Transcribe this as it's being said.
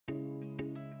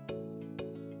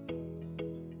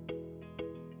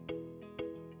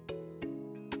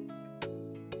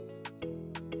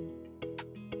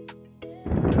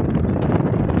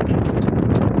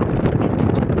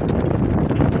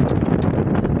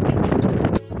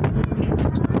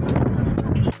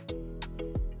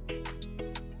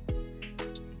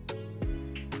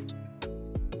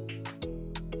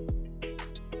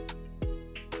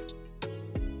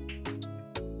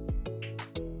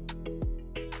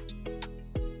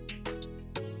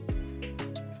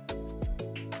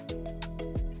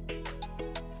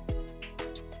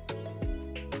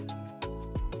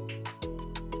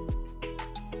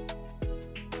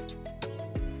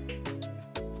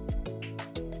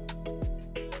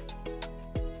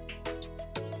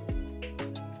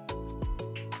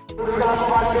Meet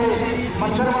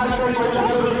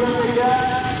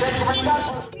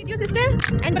your sister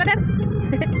and brother.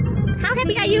 How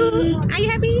happy are you? Are you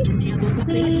happy?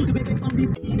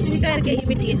 करके ही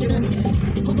मिट्टी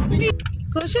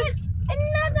खुश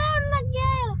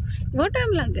वो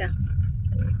टाइम लग गया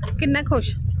किन्ना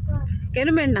खुश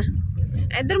किहनू मिलना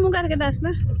इधर मुँह करके दस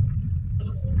ना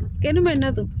किहनू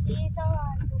मिलना तू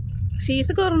शीश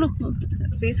कौर नू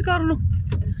शीश कौर नू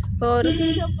और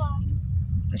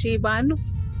शीबान नू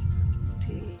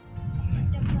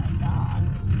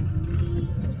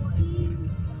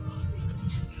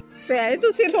सही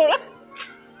तुसी रोला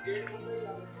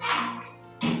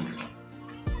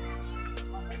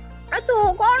तू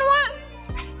कौन हुआ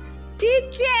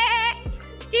चीचे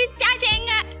चीचा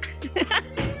चेंगा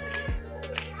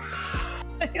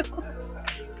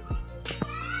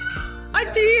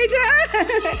चीज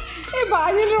है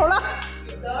बाजल रोड़ा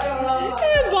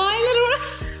बाजल रोड़ा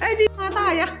ए जी हाँ तो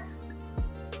आजा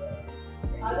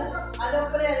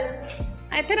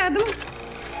इधर आ दू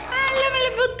हेलो मेरी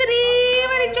पुत्री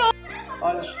मेरी चो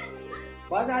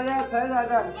बस आजा सहज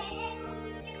आजा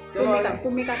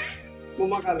तुम का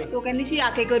तो कहनी सी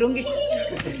आके करूंगी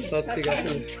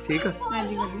ठीक है हाँ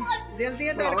जी जल्दी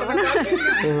है तो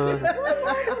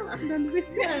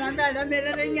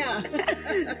मेरा नहीं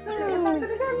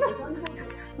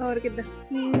और किधर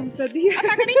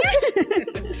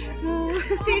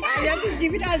आजा तुझी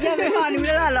भी आजा मैं पानी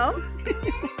में डाल लो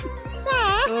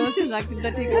सुना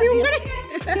किधर ठीक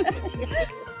है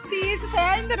चीज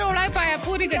सहज रोड़ा पाया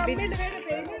पूरी गड्डी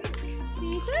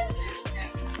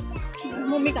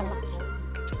मम्मी का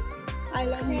I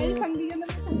love you.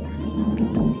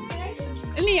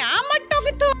 लिया मट्टो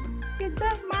कितो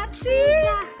किधर माती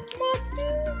माती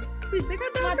किधर का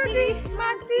दादा जी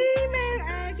माती मैं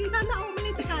की खाना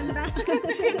उमली खाना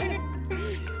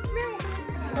मैं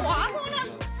वाह होना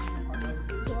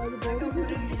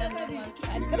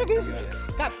इधर भी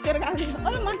कैप्चर कर ली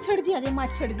और मच्छर जी आ गए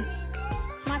मच्छर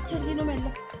जी नो मिल लो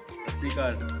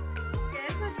सस्सीकार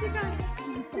कैसा सस्सीकार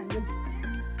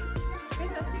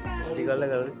सस्सीकार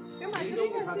लगा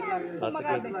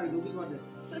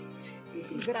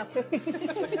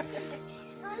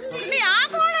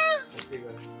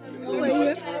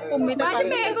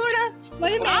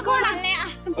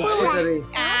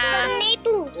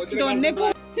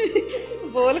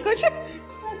बोल कुछ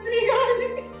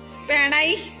भैन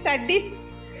आई साडी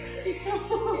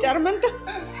चरमन तो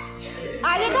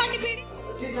आजा खानी पीनी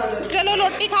चलो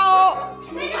रोटी खाओ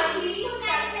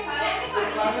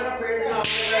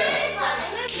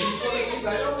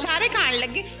सारे खान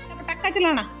लगे पटाखा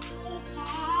चलाना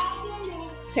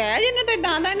सहज इन्हें तो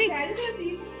दादा नहीं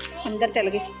अंदर चल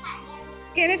गए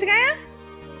किहने सिखाया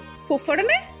फुफड़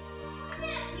ने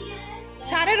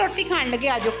सारे रोटी खान लगे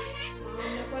आजो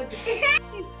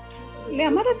ले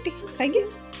अम्मा रोटी खाइए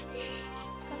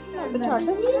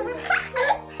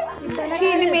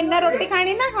चीनी मेरे रोटी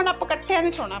खानी ना हम आप कट्ठे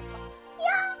नहीं सोना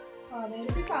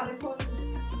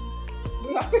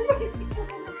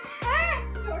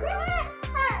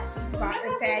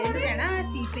सहज कहना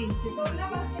सी princess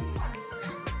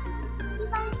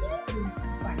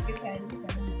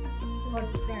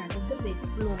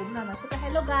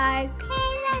hello guys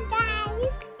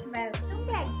welcome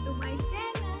back to my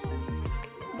channel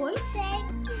बोल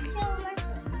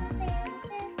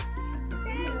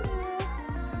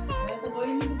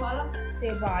ते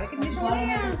बाल कितने सोहने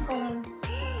हैं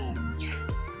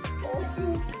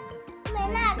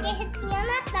मैंने आगे हिस्सियां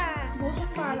ना था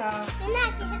बहुत बाला मैंने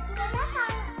आगे हिस्सियां ना था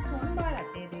कौन बाला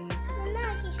तेरे मैंने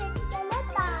आगे हिस्सियां ना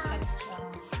था अच्छा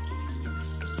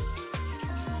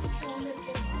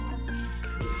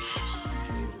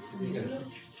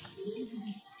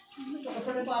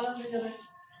अपने बालों में जरा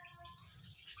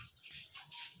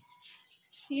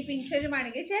ये पिंचर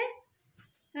बन गए छे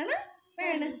है ना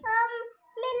भैन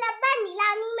मैं लब्बा नहीं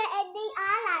लानी मैं ऐसे ही आ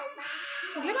लालबा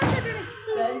खुले बाल छड़ने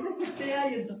सही तो फिरते आ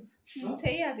ये तो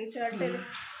सही आ गई शर्ट तेरे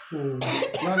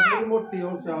मैं मोटी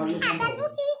और शाल आता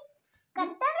तुसी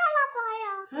कट्टर वाला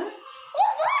पाया हां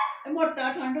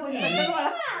मोटा ठंड हो जाए कट्टर वाला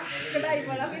कढ़ाई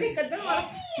वाला भी नहीं कट्टर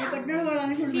वाला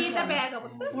नहीं सी ता बैग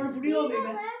पुੱਤ ਹੁਣ ਬੁੜੀ ਹੋ ਗਈ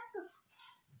मैं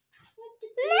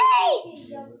नहीं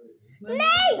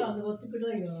नहीं संग बहुत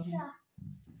कढ़ाई वाला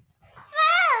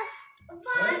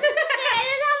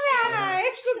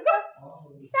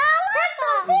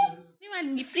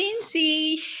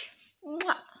प्रिंसेस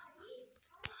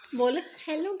बोल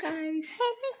हेलो गाइस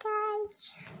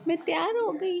मैं तैयार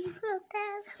हो गई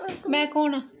मैं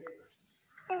कौन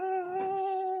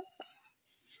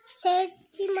सेठ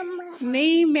की मम्मा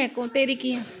नहीं मैं कौन तेरी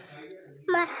की है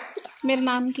मेरा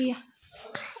नाम की है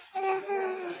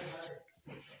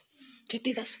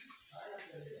छेती दस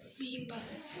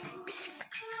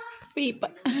पीप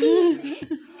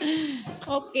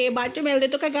ओके बाद चो मिलते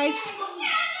तो क्या गाइस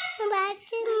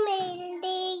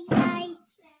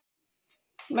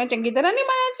मैं चंगी तरह नहीं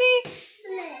माया सी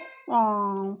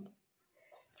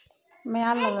मैं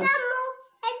आ लगा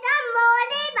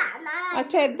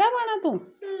अच्छा इदा पाना तू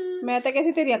मैं तो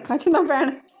कैसी तेरी अखा च ना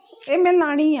पैन ये मैं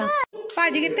लानी आ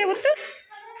भाजी कितने पुत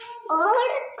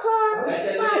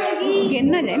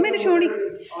गिनना जाए मेरी सोनी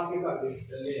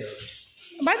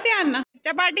बस ध्यान ना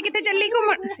चा पार्टी कितने चली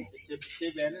घूमन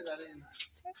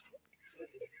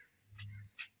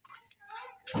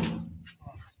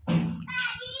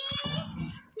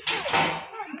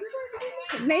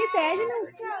नहीं सहज ना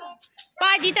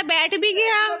भाजी तो बैठ भी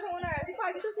गया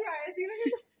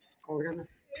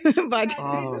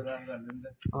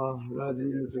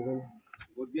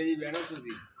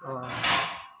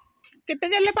कितने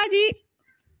चले भाजी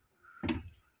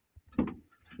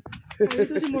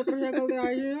मोटरसाइकिल पे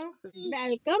आए हो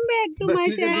welcome back to my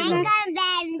channel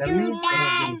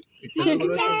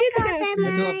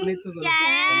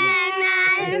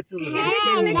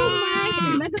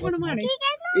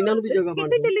इन्हां नूं भी जगह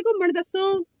कित्थे चले घुम्मण दसो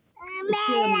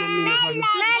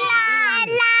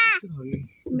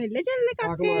मेले चलने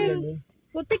काके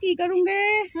उत्ते की करूंगे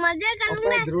मजे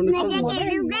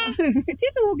करूंगा जी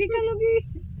तू की करोगी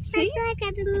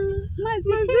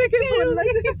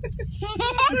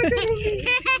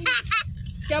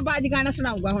क्या बाज गाना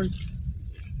सुनाऊंगा हुन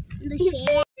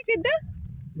किदा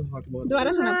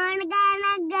दोबारा सुना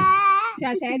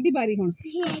शायद दी बारी हुन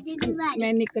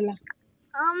मैं निकला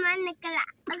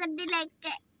गड्डी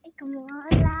लेके एक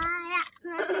मोर आया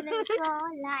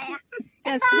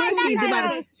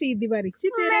सीधी बारी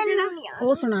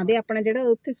ओ सुना दे अपना जेड़ा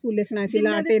उत्थे स्कूले सुनाया सी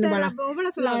लालटेन वाला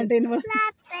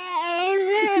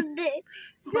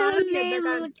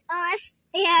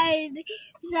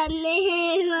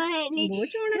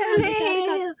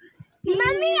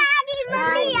मम्मी आ गई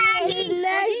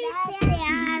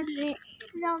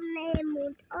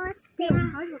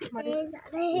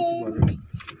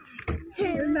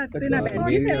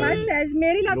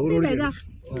मेरी लत्ते भेजा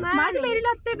बाज मेरी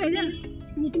लत्ते भेजा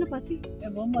निकल पासी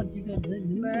बहुत मर्जी कर दे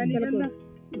मैं नहीं करना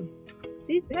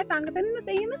चीज है तंग तो नहीं ना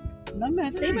सही है ना मैं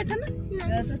सही बैठा ना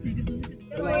मैं तो ठीक है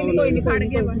कोई नहीं फड़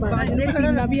गया बाज ने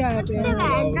सीना भी आया पे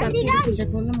शीशा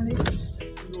खोलना मड़े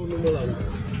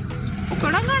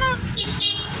कड़ा गाना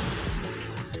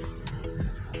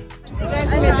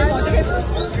गाइस मैं पहुंच गए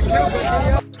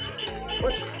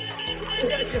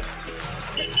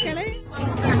चले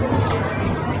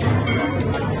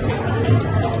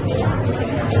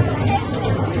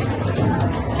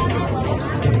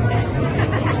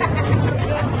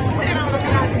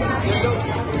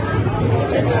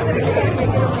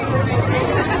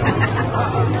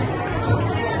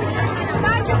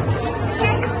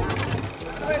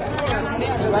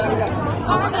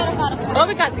वो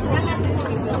भी खाती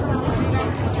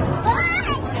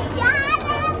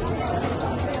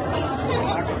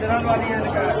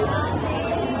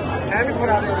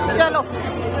चलो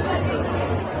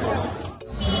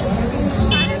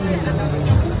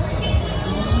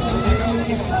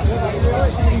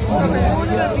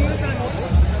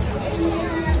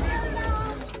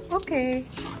ओके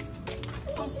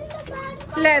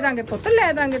ले दांगे पुत्त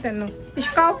ले दांगे तेनू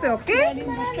पिछकाओ पे ओके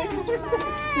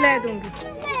ले दूंगी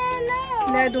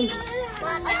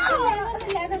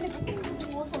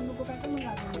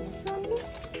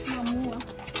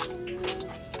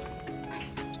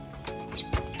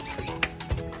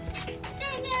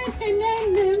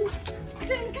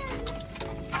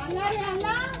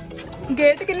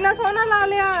गेट कितना सोना ला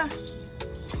लिया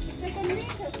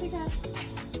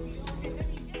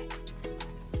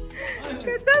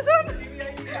कितना सोना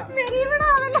मेरी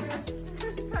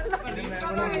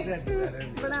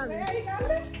बना दे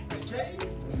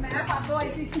मैं पापा आई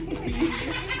थी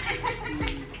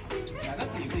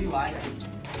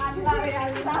अल्लाह रे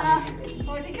अल्लाह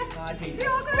हो ठीक है हां ठीक है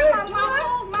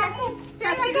मामू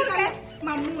कैसे करे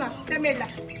मामू आ ते मेला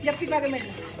जप्पी पा के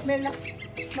मेला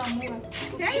मामू आ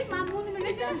सही मामू ने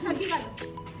मिले से हकी कर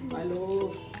हेलो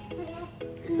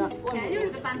ना ये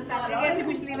तो तंग कर रही है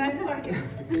पिछली बार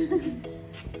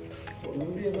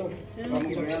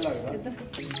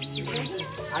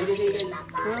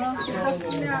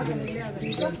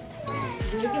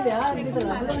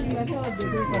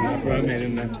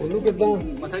छोड़ के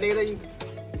मथा टेकदा जी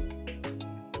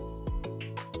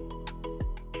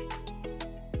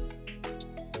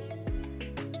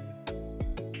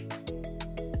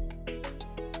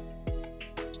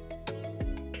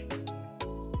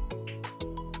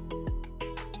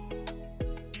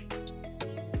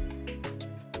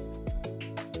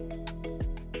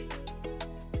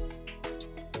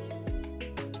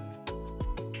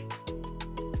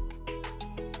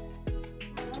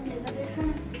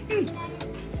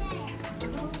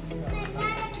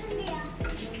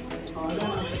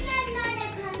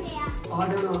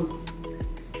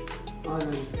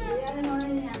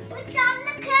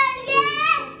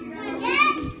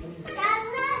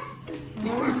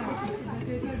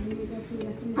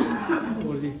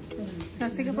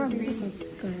ਸਸੀ ਕਾ ਭਾਬੀ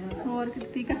ਹੋਰ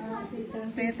ਠੀਕ ਆ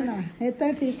ਸਿਹਤ ਨਾ ਇਹ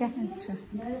ਤਾਂ ਠੀਕ ਆ ਅੱਛਾ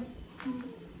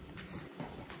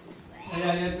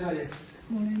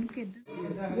ਹੁਣ ਇਹਨੂੰ ਕਿੱਦਾਂ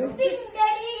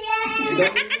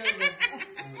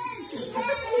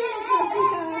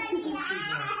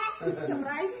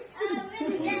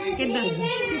ਕਿੱਦਾਂ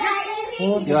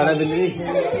ਯਾਰਾ ਬਿੰਦਰੀ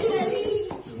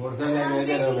ਮੋਟਰਸਾਈਕਲ ਲੈ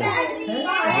ਕੇ ਜਾ ਰਿਹਾ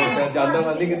ਹੈ ਜਾਂਦਾ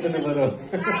ਵਾਲੀ ਕਿਤਨੇ ਬਰੋ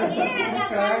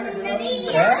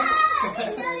ਹੈ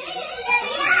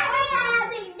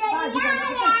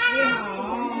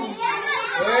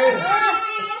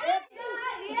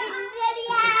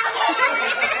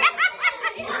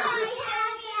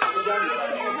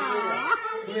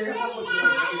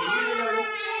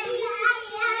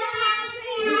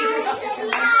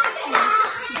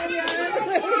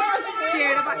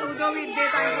ਛੇੜ ਉਦੋਂ ਵੀ ਇੱਦੇ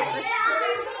ਤਾਂ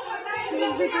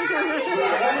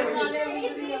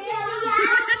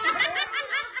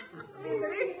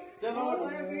चलो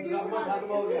ड्रामा खत्म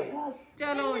हो गया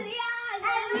चलो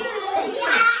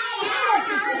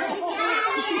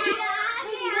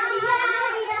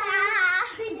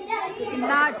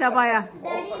कितना अच्छा पाया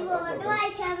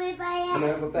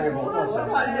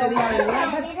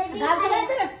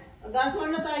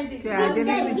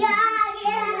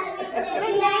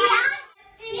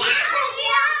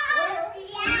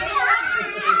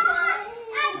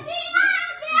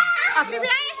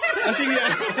ਅਸੀਂ ਵੀ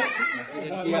ਆਏ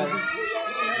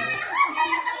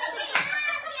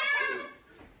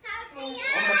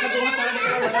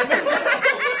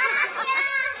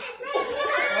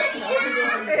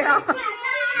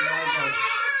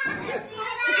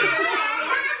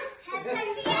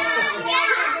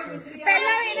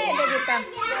ਪਹਿਲਾਂ ਵੀ ਨਹੀਂ ਦੇ ਦਿੱਤਾ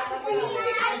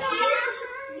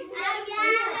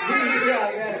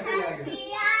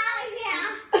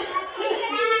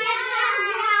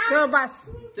ਚਲੋ ਬਸ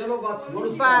चलो बस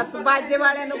बस बाजे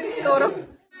वाले तोरो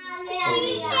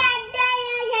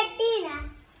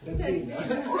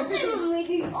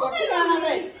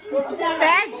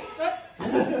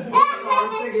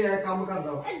गया काम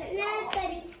करदा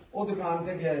ਉਹ ਦੁਕਾਨ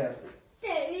ਤੇ ਗਿਆ ਯਾਰ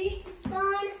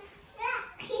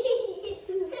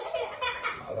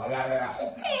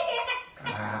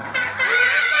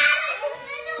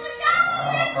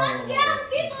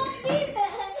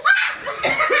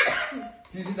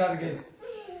ਸੀਸੀ ਡਰ ਗਏ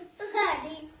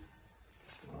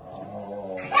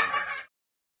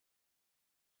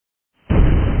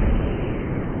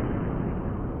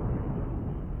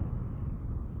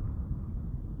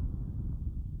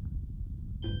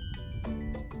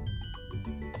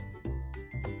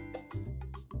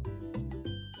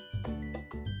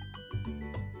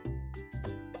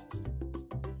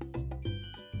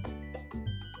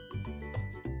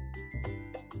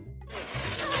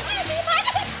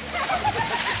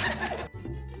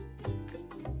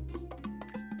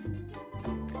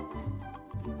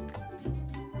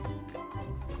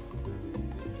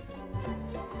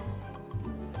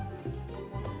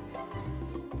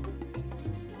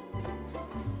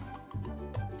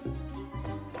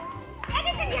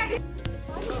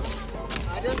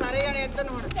आजो सारे जने इधर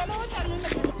हुण चलो चलने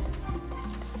लगे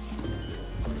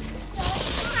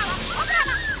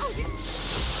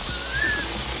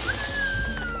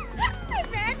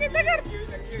मैं किधर कर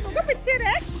तू तो पीछे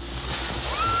रह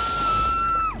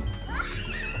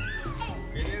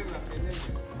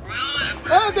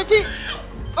ओ देखी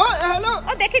ओ हेलो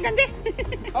ओ देखी गंजे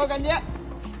ओ गंजे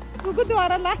तू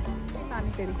दोबारा ला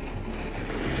नानी तेरी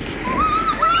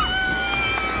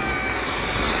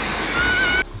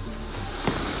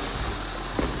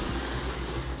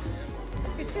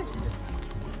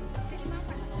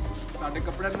ਸਾਡੇ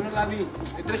ਕੱਪੜੇ ਨੂੰ ਲਾ ਦੀ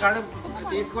ਇੱਧਰ ਖੜ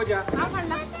ਸੀਸ ਕੋ ਜਾ ਆ ਫੜ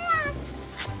ਲੈ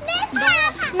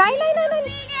ਨਹੀਂ ਨਹੀਂ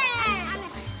ਨਹੀਂ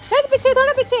ਸੱਚ ਪਿੱਛੇ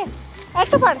ਥੋੜਾ ਪਿੱਛੇ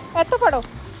ਇੱਥੋਂ ਫੜੋ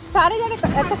ਸਾਰੇ ਜਣੇ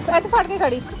ਇੱਥੋਂ ਫੜ ਕੇ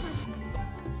ਖੜੀ